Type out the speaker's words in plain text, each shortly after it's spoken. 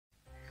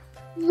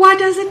What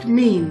does it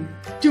mean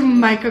to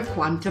make a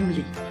quantum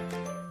leap?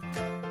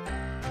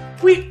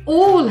 We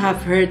all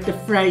have heard the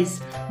phrase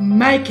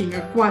making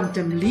a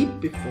quantum leap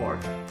before.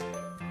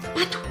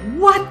 But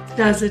what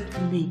does it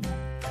mean?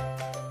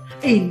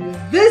 In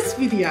this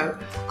video,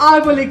 I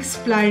will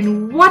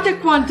explain what a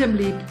quantum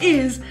leap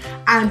is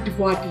and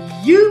what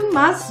you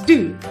must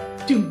do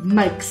to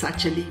make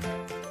such a leap.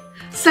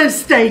 So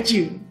stay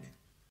tuned.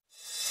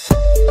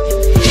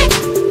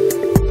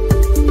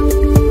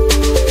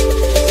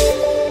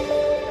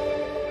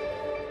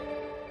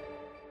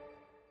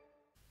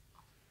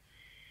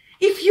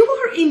 If you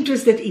are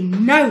interested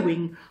in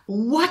knowing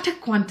what a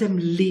quantum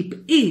leap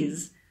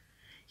is,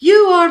 you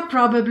are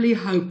probably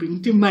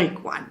hoping to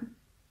make one.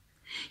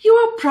 You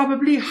are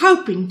probably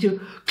hoping to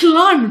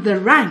climb the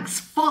ranks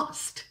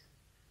fast.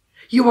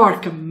 You are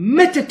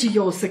committed to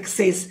your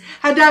success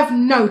and have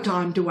no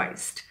time to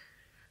waste.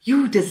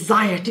 You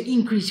desire to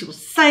increase your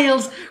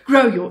sales,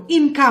 grow your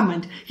income,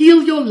 and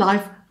heal your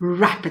life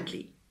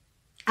rapidly.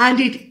 And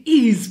it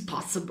is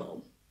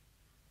possible.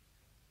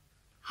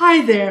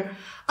 Hi there,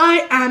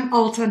 I am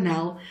Alta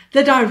Nel,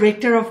 the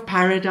Director of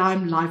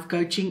Paradigm Life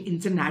Coaching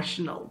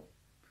International.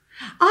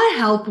 I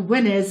help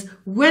winners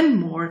win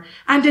more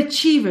and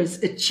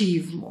achievers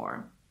achieve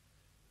more.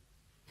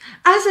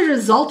 As a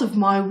result of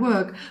my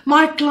work,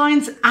 my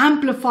clients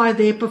amplify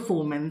their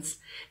performance,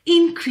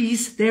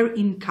 increase their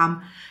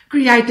income,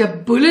 create a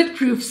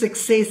bulletproof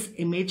success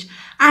image,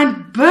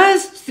 and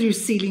burst through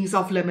ceilings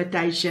of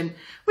limitation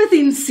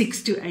within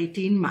 6 to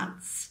 18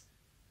 months.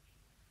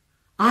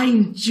 I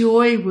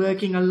enjoy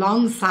working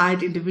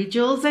alongside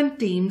individuals and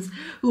teams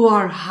who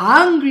are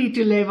hungry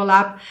to level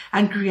up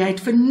and create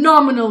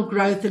phenomenal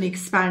growth and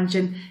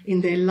expansion in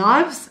their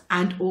lives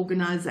and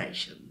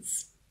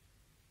organizations.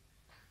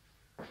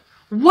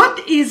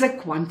 What is a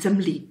quantum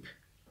leap?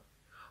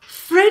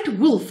 Fred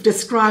Wolf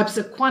describes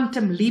a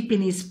quantum leap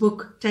in his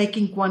book,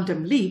 Taking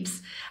Quantum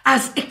Leaps,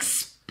 as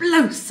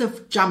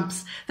explosive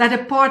jumps that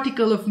a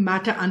particle of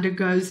matter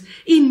undergoes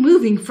in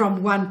moving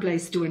from one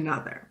place to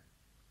another.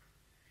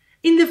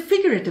 In the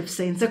figurative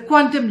sense, a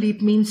quantum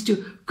leap means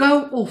to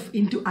go off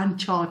into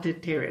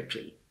uncharted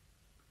territory.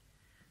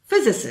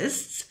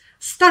 Physicists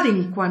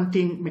studying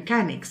quantum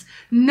mechanics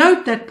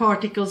note that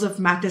particles of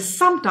matter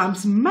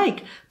sometimes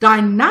make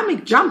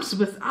dynamic jumps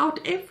without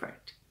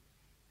effort.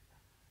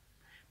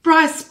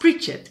 Bryce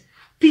Pritchett,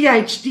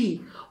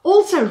 PhD,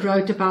 also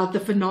wrote about the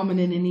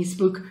phenomenon in his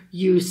book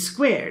U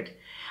Squared,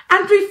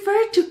 and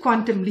referred to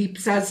quantum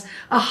leaps as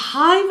a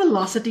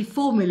high-velocity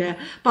formula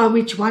by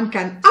which one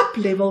can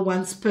up-level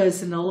one's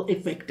personal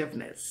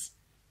effectiveness.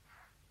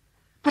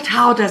 But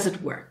how does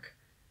it work?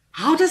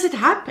 How does it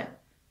happen?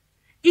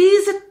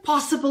 Is it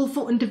possible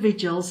for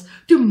individuals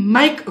to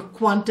make a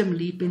quantum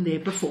leap in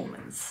their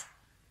performance?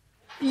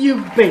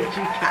 You bet you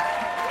can.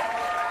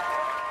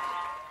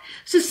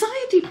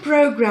 Society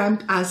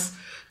programmed us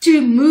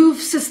to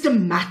move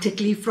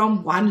systematically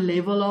from one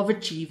level of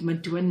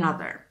achievement to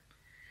another.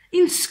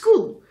 In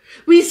school,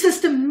 we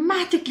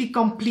systematically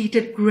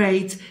completed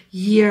grades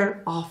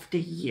year after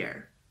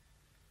year.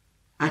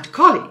 At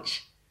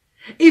college,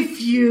 if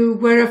you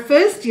were a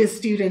first-year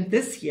student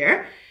this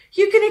year,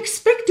 you can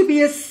expect to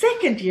be a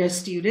second-year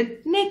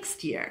student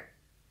next year.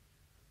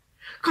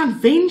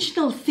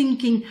 Conventional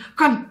thinking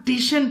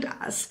conditioned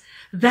us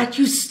that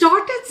you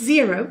start at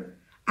zero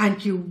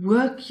and you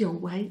work your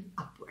way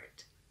upward.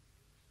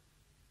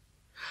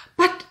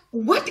 But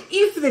what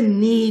if the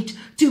need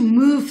to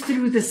move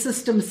through the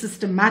system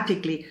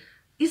systematically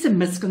is a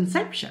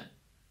misconception?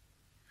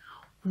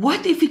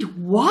 What if it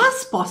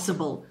was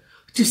possible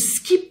to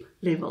skip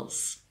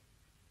levels?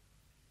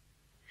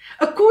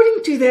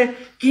 According to the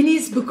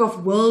Guinness Book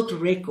of World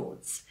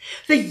Records,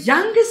 the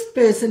youngest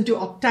person to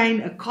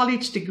obtain a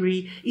college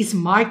degree is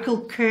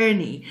Michael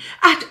Kearney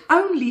at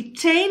only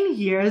 10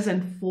 years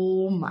and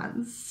 4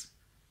 months.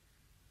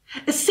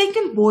 A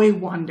second boy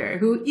wonder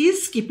who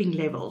is skipping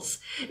levels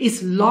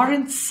is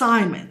Lawrence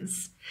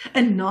Simons, a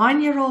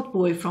 9-year-old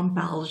boy from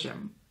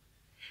Belgium.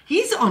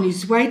 He's on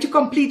his way to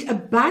complete a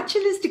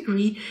bachelor's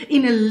degree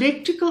in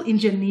electrical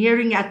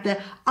engineering at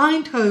the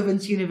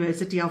Eindhoven's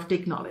University of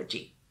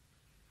Technology.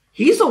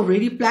 He's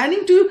already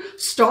planning to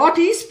start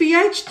his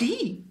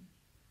PhD.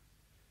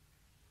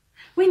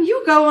 When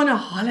you go on a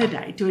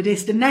holiday to a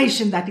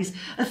destination that is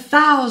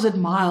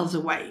 1,000 miles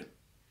away,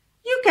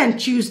 you can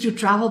choose to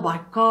travel by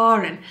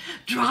car and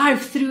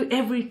drive through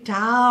every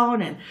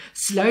town and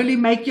slowly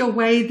make your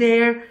way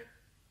there.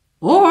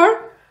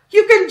 Or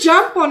you can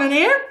jump on an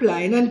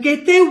airplane and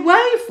get there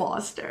way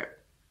faster.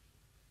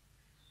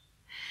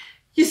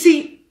 You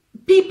see,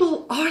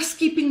 people are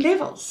skipping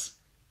levels.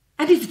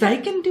 And if they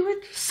can do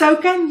it, so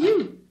can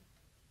you.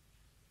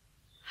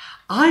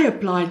 I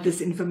applied this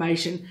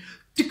information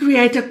to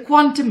create a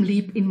quantum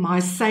leap in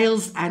my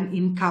sales and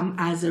income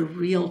as a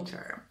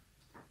realtor.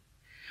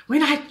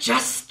 When I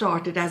just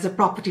started as a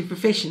property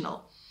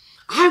professional,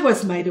 I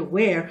was made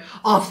aware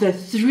of the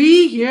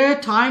 3-year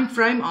time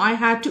frame I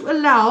had to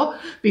allow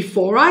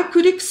before I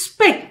could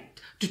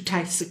expect to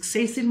taste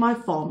success in my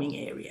farming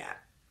area.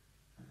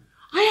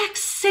 I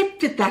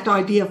accepted that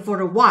idea for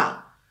a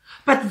while,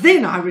 but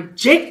then I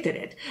rejected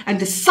it and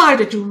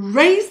decided to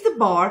raise the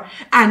bar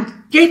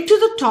and get to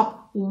the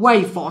top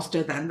way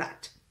faster than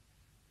that.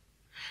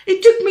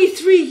 It took me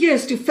 3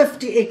 years to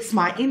 50x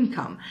my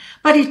income,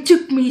 but it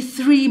took me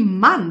 3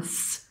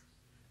 months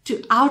to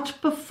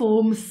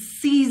outperform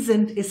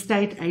seasoned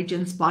estate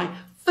agents by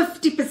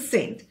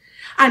 50%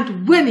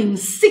 and winning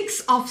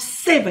 6 of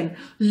 7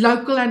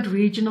 local and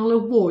regional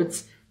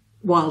awards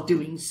while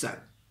doing so.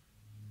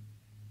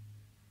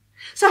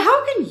 So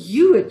how can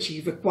you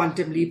achieve a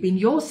quantum leap in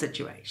your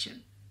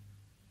situation?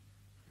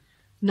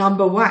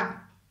 Number 1.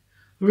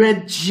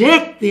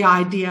 Reject the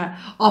idea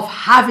of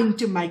having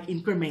to make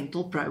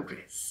incremental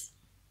progress.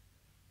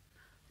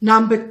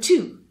 Number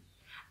 2,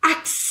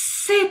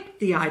 accept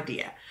the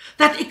idea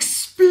that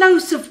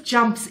explosive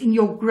jumps in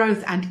your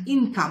growth and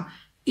income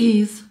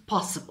is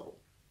possible.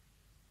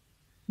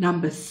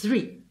 Number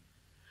 3,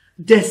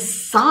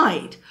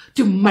 decide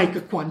to make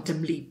a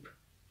quantum leap.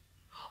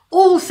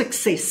 All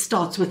success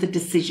starts with a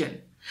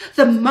decision.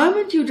 The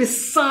moment you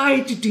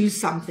decide to do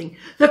something,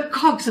 the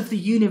cogs of the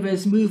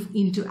universe move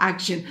into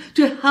action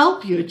to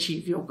help you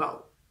achieve your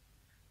goal.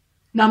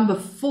 Number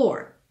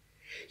 4,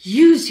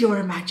 use your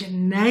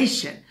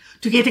imagination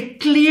to get a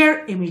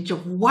clear image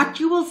of what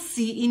you will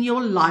see in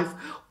your life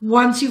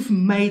once you've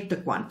made the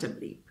quantum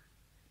leap.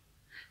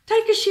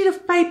 Take a sheet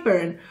of paper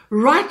and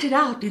write it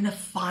out in the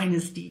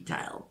finest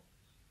detail.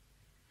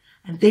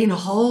 And then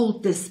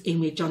hold this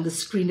image on the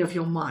screen of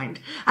your mind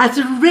as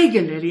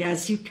regularly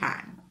as you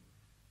can.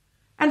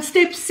 And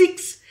step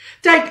 6,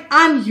 take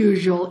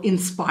unusual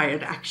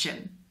inspired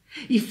action.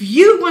 If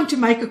you want to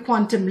make a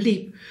quantum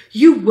leap,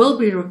 you will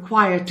be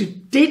required to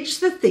ditch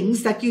the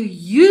things that you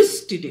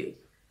used to do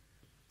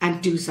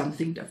and do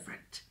something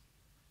different.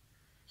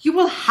 You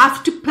will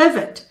have to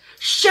pivot,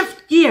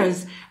 shift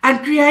gears,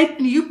 and create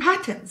new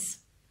patterns,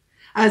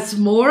 as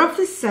more of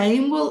the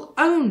same will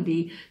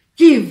only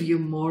give you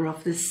more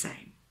of the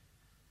same.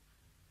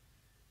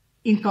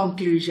 In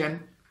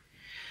conclusion,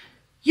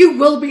 you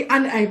will be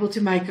unable to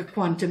make a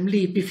quantum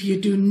leap if you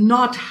do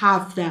not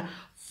have the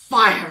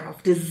fire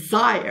of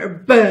desire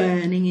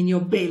burning in your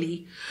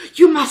belly.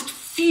 You must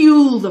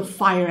fuel the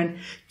fire and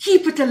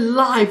keep it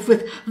alive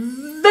with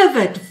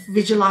vivid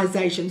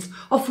visualizations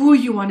of who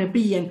you want to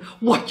be and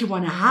what you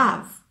want to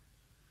have.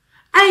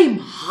 Aim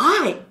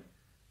high.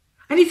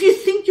 And if you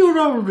think you're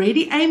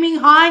already aiming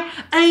high,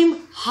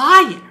 aim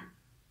higher.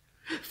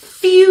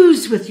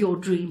 Fuse with your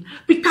dream.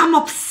 Become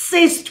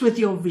obsessed with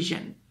your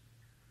vision.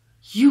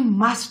 You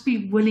must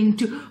be willing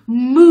to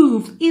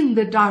move in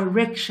the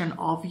direction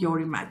of your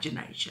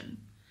imagination,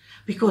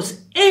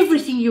 because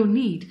everything you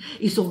need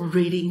is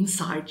already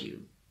inside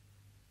you.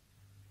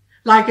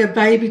 Like a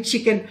baby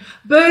chicken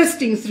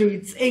bursting through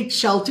its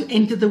eggshell to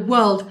enter the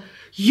world,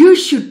 you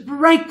should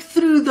break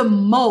through the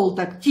mold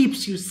that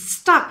keeps you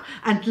stuck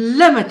and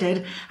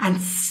limited and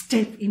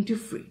step into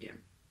freedom.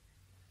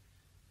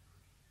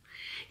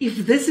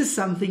 If this is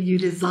something you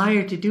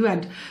desire to do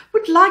and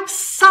would like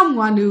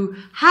someone who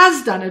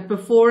has done it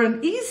before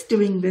and is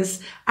doing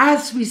this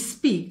as we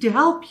speak to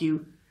help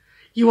you,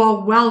 you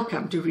are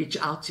welcome to reach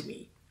out to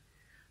me.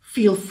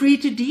 Feel free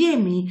to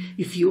DM me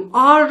if you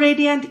are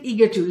ready and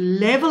eager to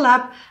level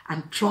up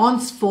and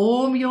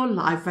transform your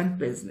life and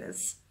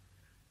business.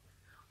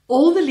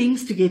 All the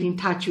links to get in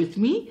touch with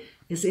me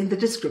is in the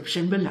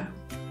description below.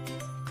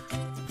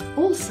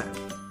 Also,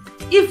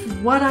 if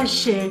what I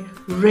share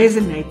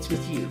resonates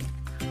with you,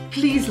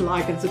 please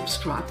like and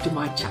subscribe to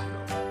my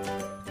channel.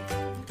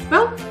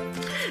 Well,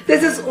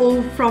 this is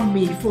all from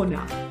me for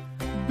now.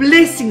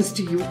 Blessings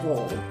to you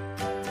all.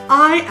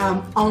 I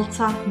am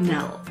Alta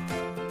Nel.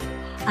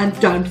 And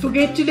don't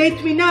forget to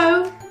let me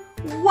know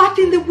what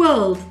in the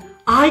world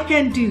I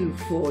can do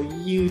for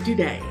you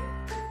today.